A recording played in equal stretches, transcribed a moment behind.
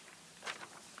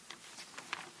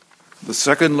The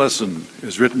second lesson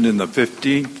is written in the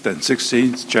 15th and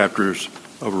 16th chapters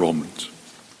of Romans.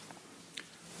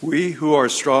 We who are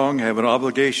strong have an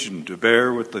obligation to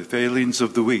bear with the failings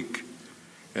of the weak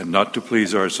and not to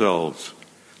please ourselves.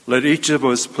 Let each of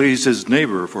us please his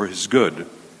neighbor for his good,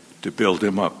 to build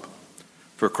him up.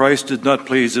 For Christ did not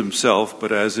please himself,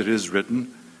 but as it is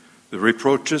written, the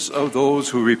reproaches of those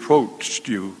who reproached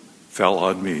you fell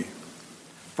on me.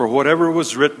 For whatever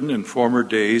was written in former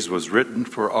days was written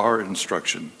for our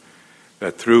instruction,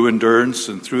 that through endurance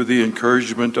and through the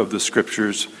encouragement of the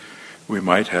Scriptures we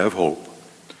might have hope.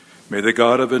 May the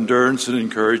God of endurance and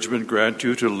encouragement grant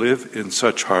you to live in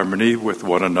such harmony with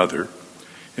one another,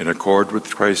 in accord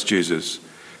with Christ Jesus,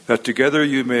 that together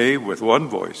you may, with one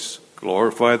voice,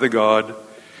 glorify the God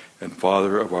and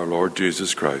Father of our Lord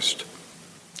Jesus Christ.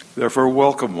 Therefore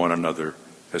welcome one another,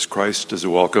 as Christ has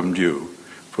welcomed you,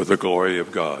 for the glory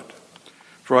of God.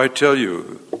 For I tell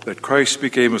you that Christ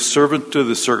became a servant to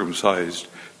the circumcised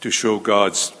to show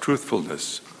God's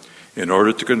truthfulness, in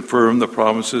order to confirm the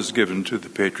promises given to the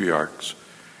patriarchs,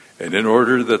 and in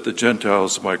order that the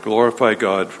Gentiles might glorify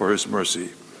God for his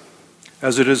mercy.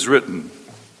 As it is written,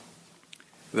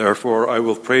 therefore I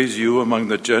will praise you among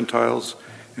the Gentiles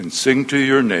and sing to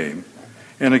your name.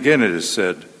 And again it is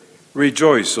said,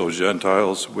 rejoice, O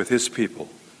Gentiles, with his people.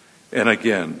 And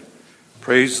again,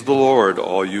 praise the Lord,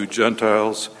 all you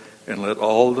Gentiles, and let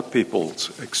all the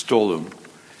peoples extol him.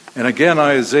 And again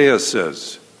Isaiah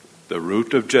says, the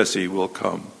root of Jesse will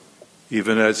come,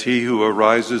 even as he who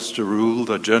arises to rule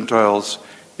the Gentiles,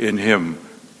 in him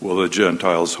will the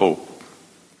Gentiles hope.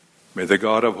 May the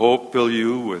God of hope fill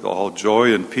you with all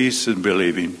joy and peace in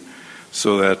believing,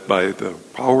 so that by the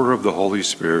power of the Holy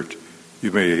Spirit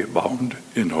you may abound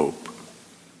in hope.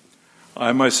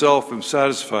 I myself am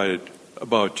satisfied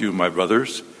about you, my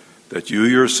brothers, that you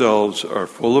yourselves are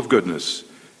full of goodness,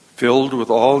 filled with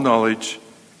all knowledge,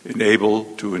 and able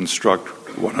to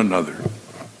instruct one another.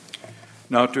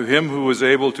 Now to him who is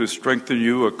able to strengthen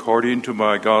you according to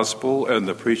my gospel and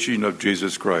the preaching of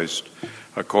Jesus Christ,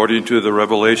 according to the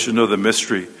revelation of the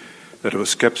mystery that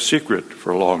was kept secret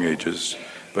for long ages,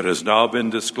 but has now been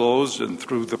disclosed and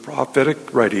through the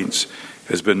prophetic writings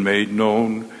has been made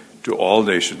known to all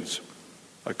nations,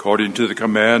 according to the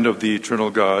command of the eternal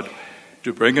God,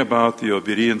 to bring about the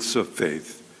obedience of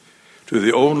faith. To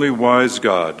the only wise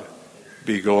God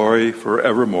be glory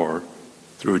forevermore,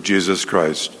 through Jesus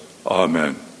Christ.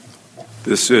 Amen.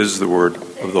 This is the word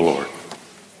of the Lord.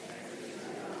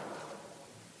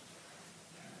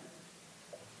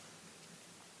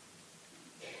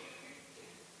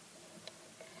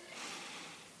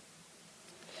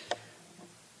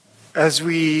 As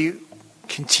we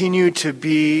continue to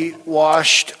be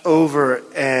washed over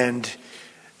and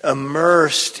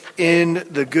immersed in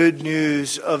the good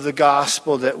news of the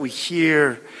gospel that we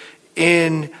hear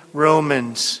in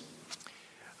Romans,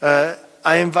 I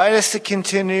invite us to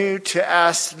continue to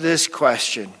ask this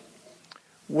question: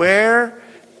 where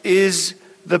is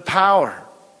the power?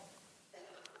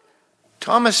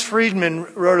 Thomas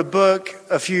Friedman wrote a book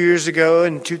a few years ago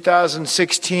in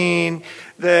 2016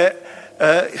 that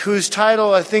whose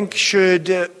title I think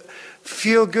should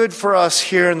feel good for us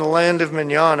here in the land of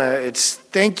Manana. It's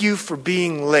Thank You for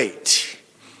Being Late.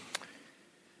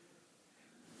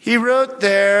 He wrote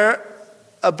there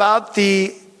about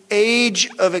the age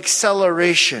of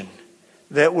acceleration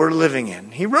that we're living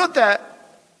in. He wrote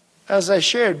that, as I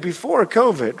shared, before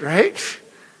COVID, right?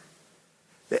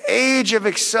 The age of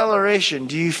acceleration.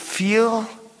 Do you feel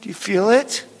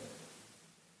it?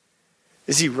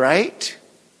 Is he right?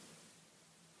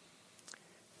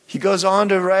 He goes on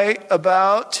to write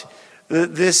about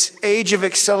this age of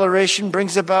acceleration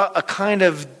brings about a kind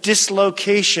of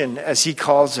dislocation, as he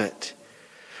calls it.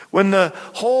 When the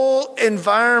whole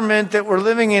environment that we're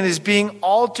living in is being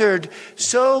altered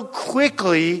so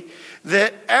quickly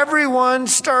that everyone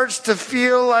starts to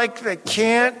feel like they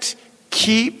can't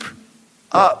keep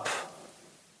up.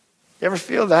 You ever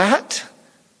feel that?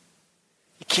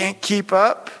 You can't keep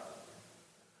up?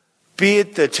 Be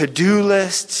it the to-do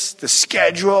lists, the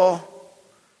schedule,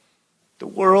 the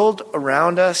world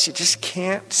around us, you just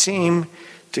can't seem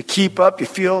to keep up. You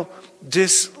feel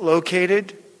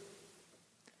dislocated.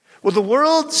 Well, the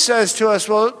world says to us,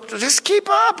 well, just keep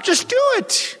up, just do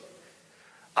it.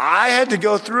 I had to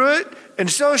go through it, and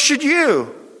so should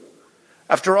you.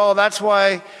 After all, that's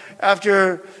why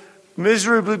after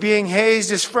miserably being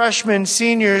hazed as freshmen,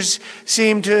 seniors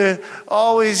seem to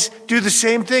always do the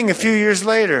same thing a few years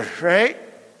later, right?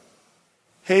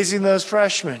 Hazing those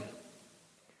freshmen.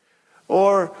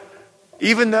 Or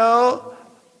even though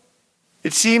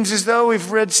it seems as though we've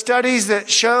read studies that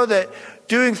show that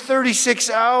doing 36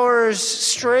 hours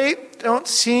straight don't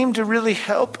seem to really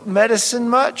help medicine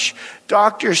much.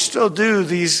 Doctors still do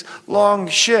these long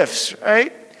shifts,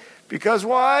 right? Because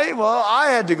why? Well,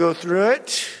 I had to go through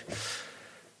it.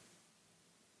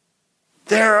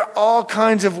 There are all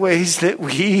kinds of ways that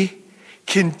we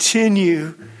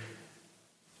continue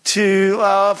to,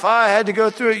 if I had to go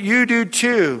through it, you do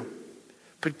too.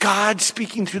 But God,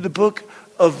 speaking through the book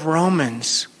of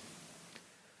Romans,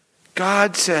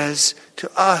 God says to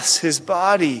us, his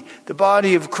body, the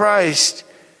body of Christ,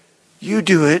 you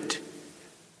do it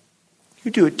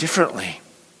differently.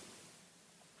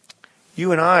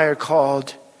 You and I are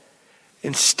called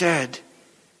instead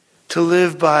to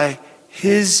live by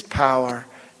his power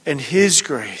and his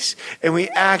grace. And we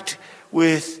act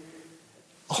with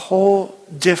a whole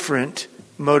different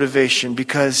motivation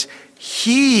because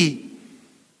he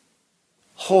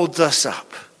holds us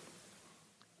up.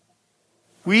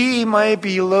 We might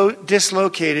be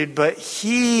dislocated, but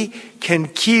he can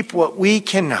keep what we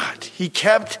cannot. He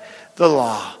kept the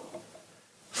law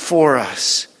for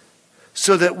us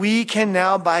so that we can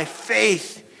now, by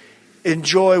faith,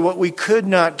 enjoy what we could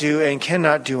not do and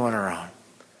cannot do on our own.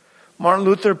 Martin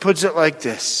Luther puts it like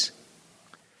this.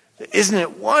 Isn't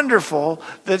it wonderful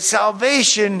that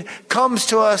salvation comes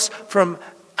to us from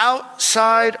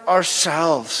outside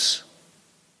ourselves?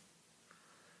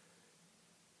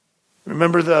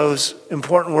 Remember those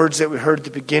important words that we heard at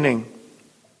the beginning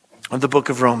of the book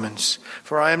of Romans.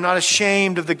 For I am not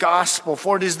ashamed of the gospel,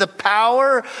 for it is the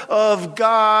power of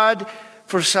God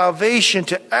for salvation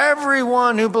to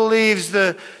everyone who believes,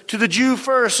 to the Jew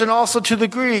first and also to the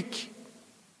Greek.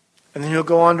 And then he'll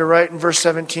go on to write in verse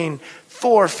 17,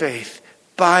 for faith,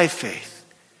 by faith.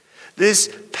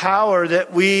 This power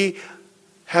that we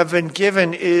have been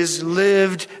given is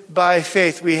lived by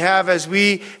faith. We have, as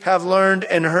we have learned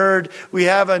and heard, we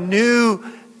have a new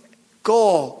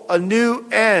goal, a new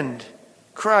end,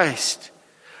 Christ.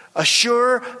 A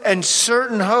sure and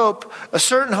certain hope, a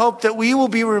certain hope that we will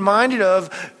be reminded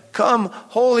of come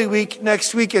Holy Week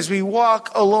next week as we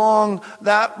walk along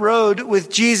that road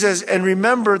with Jesus and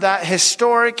remember that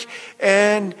historic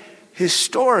and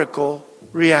historical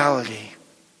reality.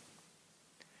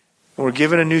 And we're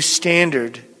given a new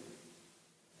standard.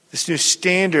 This new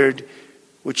standard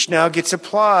which now gets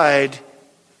applied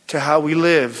to how we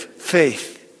live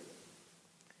faith.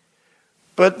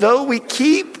 But though we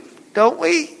keep, don't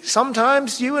we?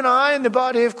 Sometimes you and I in the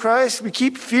body of Christ, we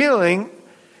keep feeling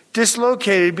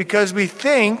dislocated because we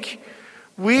think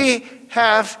we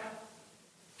have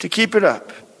to keep it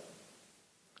up.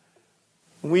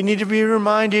 We need to be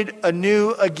reminded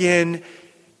anew again,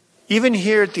 even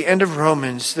here at the end of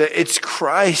Romans, that it's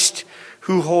Christ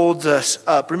who holds us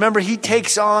up. Remember, he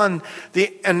takes on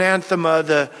the anathema,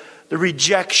 the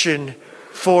rejection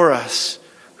for us.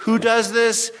 Who does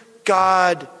this?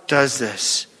 God does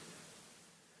this.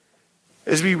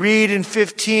 As we read in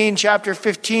chapter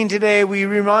 15 today, we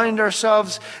remind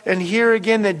ourselves and hear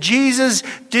again that Jesus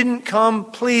didn't come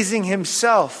pleasing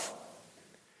himself.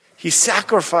 He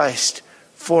sacrificed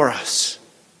for us.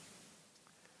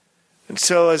 And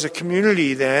so as a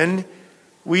community then,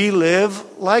 we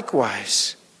live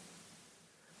likewise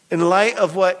in light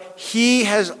of what he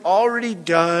has already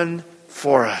done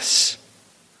for us,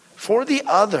 for the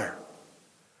other.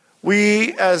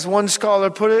 We, as one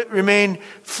scholar put it, remain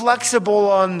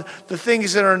flexible on the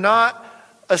things that are not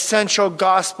essential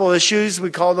gospel issues.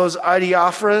 We call those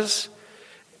ideophoras.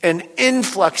 And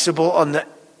inflexible on the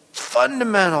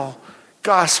fundamental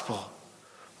gospel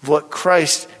of what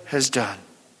Christ has done.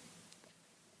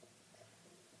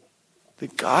 The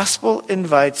gospel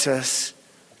invites us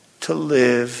to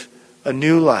live a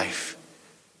new life,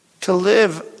 to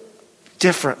live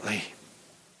differently.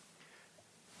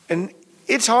 And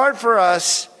it's hard for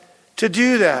us to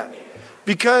do that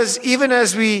because even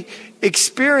as we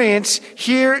experience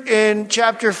here in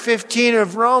chapter 15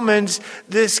 of Romans,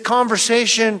 this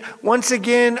conversation once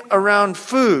again around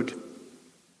food,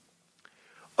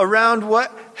 around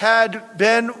what had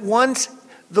been once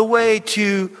the way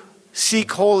to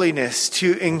seek holiness,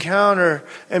 to encounter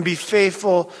and be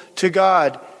faithful to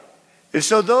God. And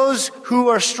so those who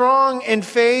are strong in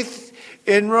faith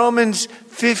in Romans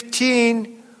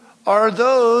 15 are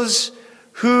those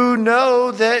who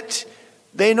know that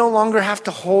they no longer have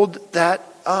to hold that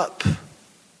up.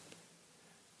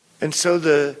 And so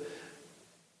the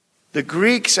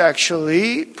Greeks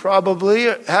actually probably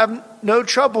have no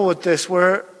trouble with this,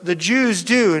 where the Jews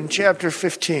do in chapter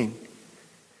 15.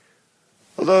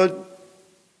 Although,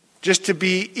 just to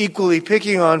be equally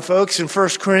picking on folks, in 1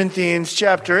 Corinthians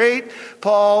chapter 8,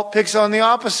 Paul picks on the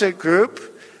opposite group.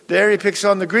 There he picks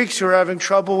on the Greeks who are having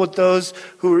trouble with those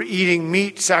who are eating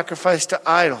meat sacrificed to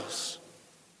idols.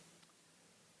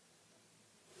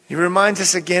 He reminds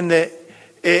us again that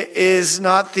it is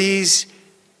not these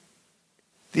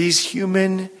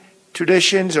human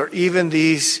traditions or even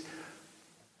these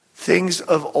things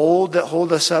of old that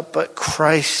hold us up, but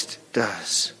Christ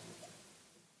does.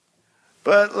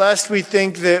 But lest we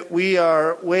think that we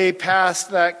are way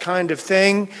past that kind of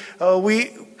thing,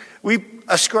 we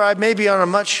ascribe, maybe on a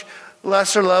much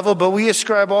lesser level, but we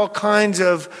ascribe all kinds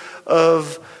of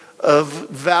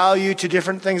value to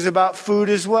different things about food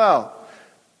as well,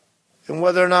 and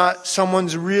whether or not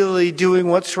someone's really doing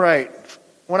what's right.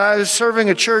 When I was serving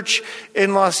a church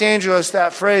in Los Angeles,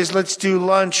 that phrase, "let's do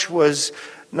lunch," was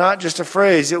not just a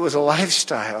phrase, it was a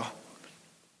lifestyle.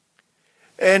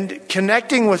 And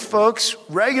connecting with folks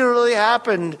regularly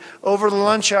happened over the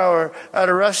lunch hour at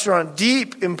a restaurant.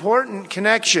 Deep, important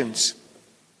connections.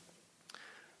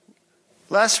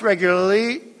 Less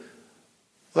regularly,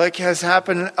 like has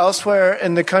happened elsewhere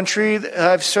in the country that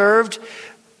I've served,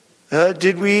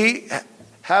 did we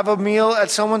have a meal at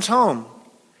someone's home.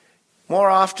 More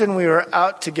often we were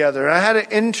out together. I had an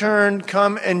intern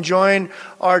come and join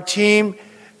our team,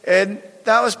 and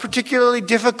that was particularly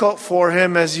difficult for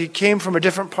him as he came from a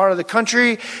different part of the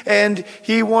country, and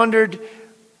he wondered,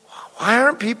 why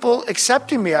aren't people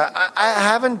accepting me? I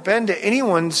haven't been to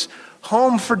anyone's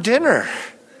home for dinner.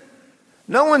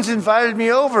 No one's invited me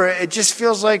over. It just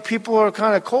feels like people are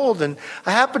kind of cold. And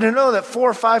I happen to know that 4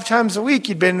 or 5 times a week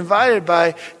he'd been invited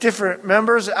by different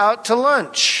members out to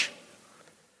lunch.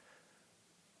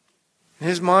 In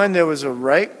his mind, there was a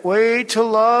right way to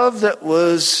love that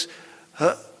was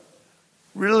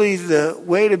really the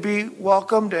way to be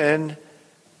welcomed, and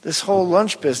this whole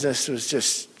lunch business was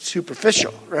just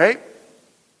superficial, right?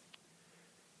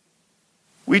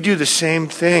 We do the same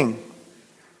thing.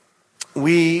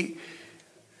 We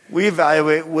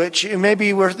evaluate which, and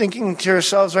maybe we're thinking to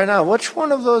ourselves right now, which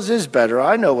one of those is better?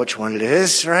 I know which one it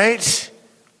is, right?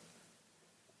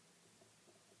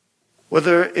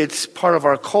 Whether it's part of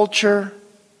our culture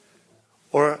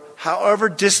or however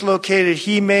dislocated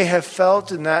he may have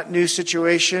felt in that new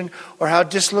situation, or how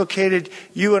dislocated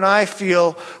you and I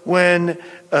feel when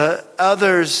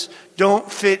others don't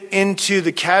fit into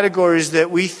the categories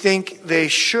that we think they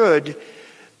should.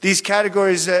 These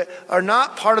categories that are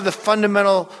not part of the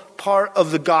fundamental part of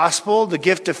the gospel, the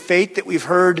gift of faith that we've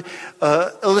heard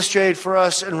illustrated for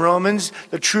us in Romans,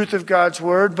 the truth of God's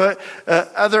word, but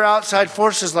other outside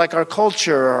forces like our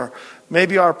culture or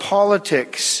maybe our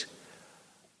politics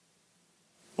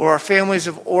or our families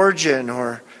of origin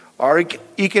or our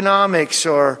economics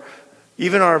or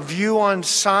even our view on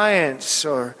science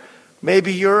or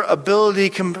maybe your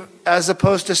ability as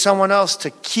opposed to someone else to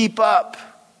keep up,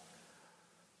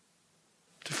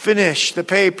 to finish the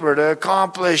paper, to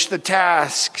accomplish the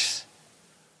tasks.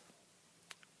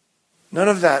 None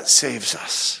of that saves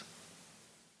us.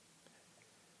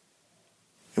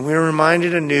 And we're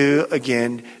reminded anew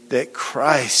again that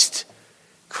Christ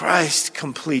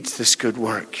completes this good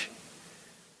work.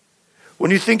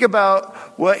 When you think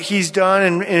about what he's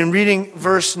done, in reading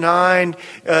verse 9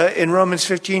 in Romans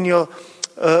 15, you'll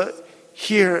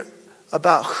hear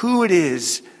about who it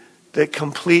is that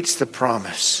completes the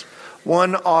promise.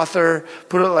 One author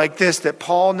put it like this, that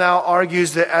Paul now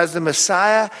argues that as the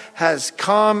Messiah has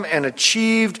come and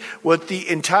achieved what the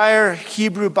entire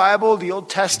Hebrew Bible, the Old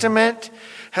Testament,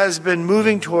 has been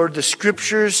moving toward, the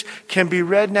scriptures can be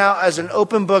read now as an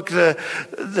open book.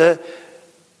 The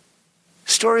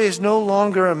story is no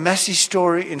longer a messy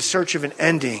story in search of an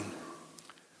ending.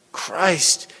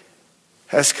 Christ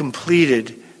has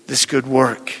completed this good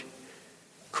work.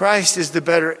 Christ is the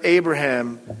better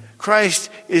Abraham. Christ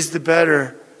is the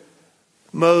better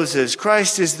Moses.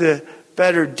 Christ is the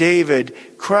better David.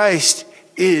 Christ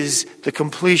is the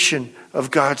completion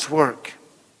of God's work.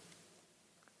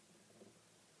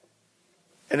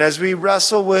 And as we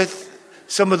wrestle with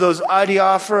some of those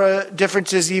adiaphora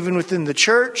differences even within the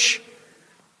church,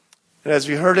 and as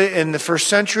we heard it in the first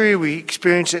century, we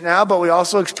experience it now, but we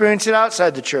also experience it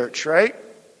outside the church, right?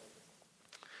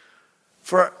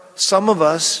 For some of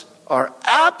us are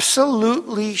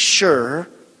absolutely sure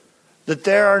that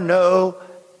there are no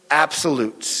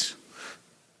absolutes.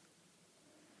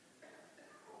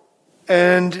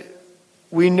 And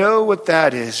we know what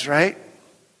that is, right?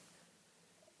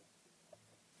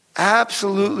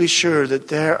 Absolutely sure that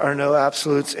there are no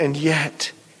absolutes, and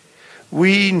yet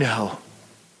we know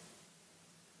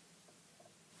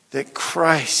that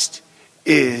Christ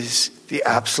is the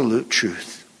absolute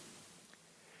truth.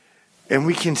 And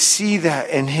we can see that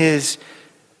in his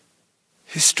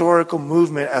historical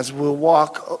movement as we'll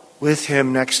walk with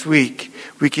him next week.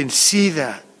 We can see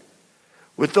that.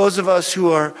 With those of us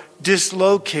who are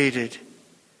dislocated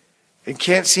and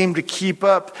can't seem to keep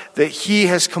up, that he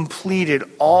has completed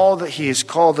all that he has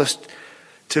called us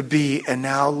to be and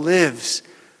now lives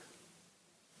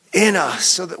in us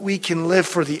so that we can live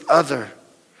for the other,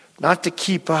 not to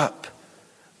keep up,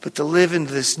 but to live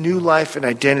into this new life and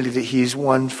identity that he's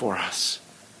won for us.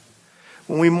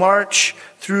 When we march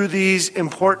through these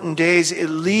important days, it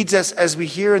leads us, as we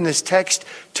hear in this text,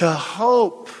 to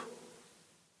hope.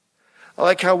 I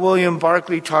like how William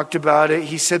Barclay talked about it.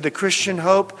 He said the Christian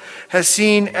hope has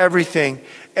seen everything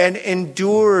and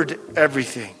endured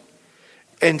everything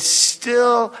and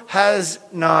still has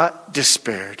not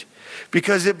despaired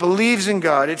because it believes in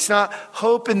God. It's not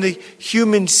hope in the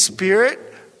human spirit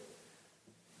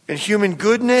and human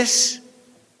goodness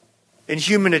and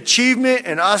human achievement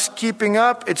and us keeping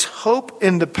up. It's hope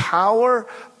in the power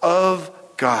of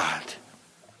God.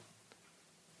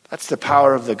 That's the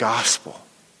power of the gospel.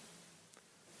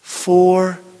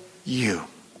 For you.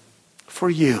 For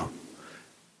you.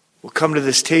 We'll come to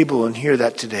this table and hear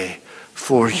that today.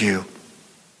 For you.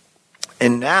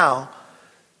 And now,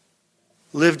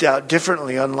 lived out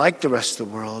differently, unlike the rest of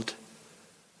the world,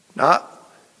 not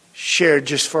shared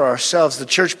just for ourselves. The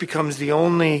church becomes the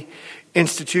only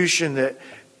institution that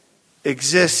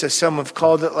exists, as some have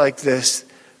called it like this,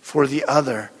 for the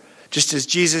other. Just as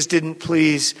Jesus didn't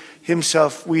please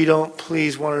himself, we don't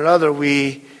please one another.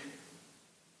 We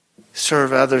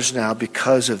serve others now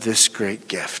because of this great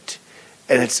gift.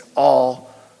 And it's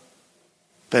all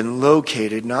been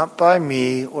located not by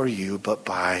me or you, but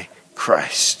by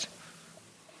Christ.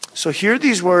 So hear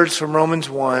these words from Romans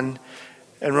 1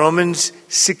 and Romans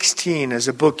 16 as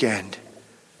a bookend.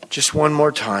 Just one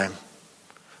more time.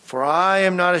 For I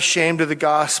am not ashamed of the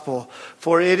gospel,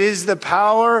 for it is the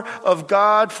power of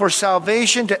God for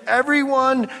salvation to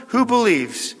everyone who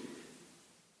believes.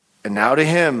 And now to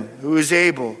him who is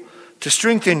able to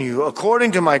strengthen you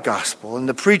according to my gospel and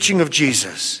the preaching of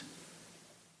Jesus,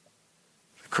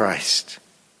 Christ.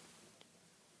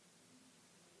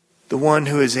 The one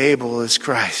who is able is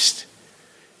Christ.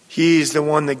 He is the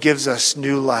one that gives us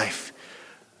new life,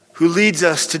 who leads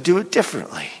us to do it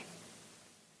differently,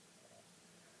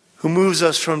 who moves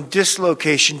us from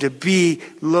dislocation to be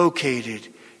located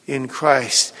in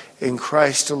Christ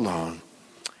alone.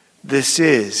 This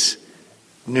is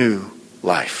new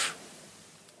life.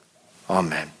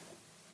 Amen.